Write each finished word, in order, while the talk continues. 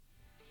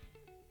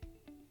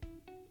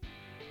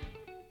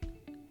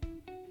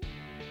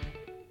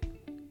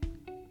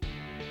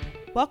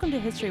Welcome to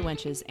History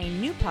Wenches, a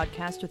new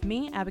podcast with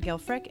me, Abigail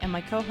Frick, and my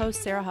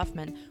co-host, Sarah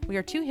Huffman. We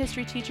are two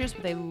history teachers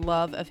with a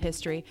love of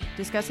history,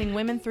 discussing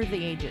women through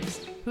the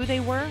ages, who they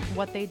were,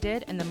 what they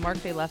did, and the mark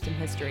they left in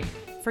history.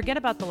 Forget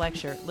about the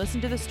lecture.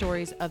 Listen to the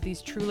stories of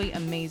these truly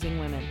amazing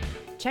women.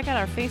 Check out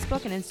our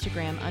Facebook and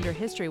Instagram under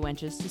History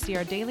Wenches to see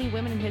our daily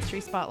Women in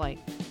History Spotlight.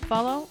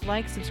 Follow,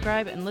 like,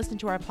 subscribe, and listen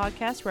to our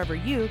podcast wherever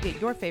you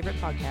get your favorite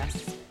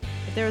podcasts.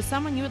 If there is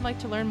someone you would like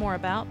to learn more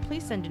about,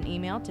 please send an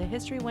email to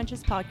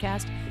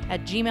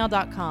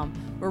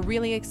historywenchespodcast@gmail.com. We're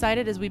really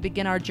excited as we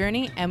begin our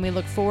journey, and we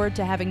look forward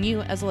to having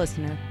you as a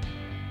listener.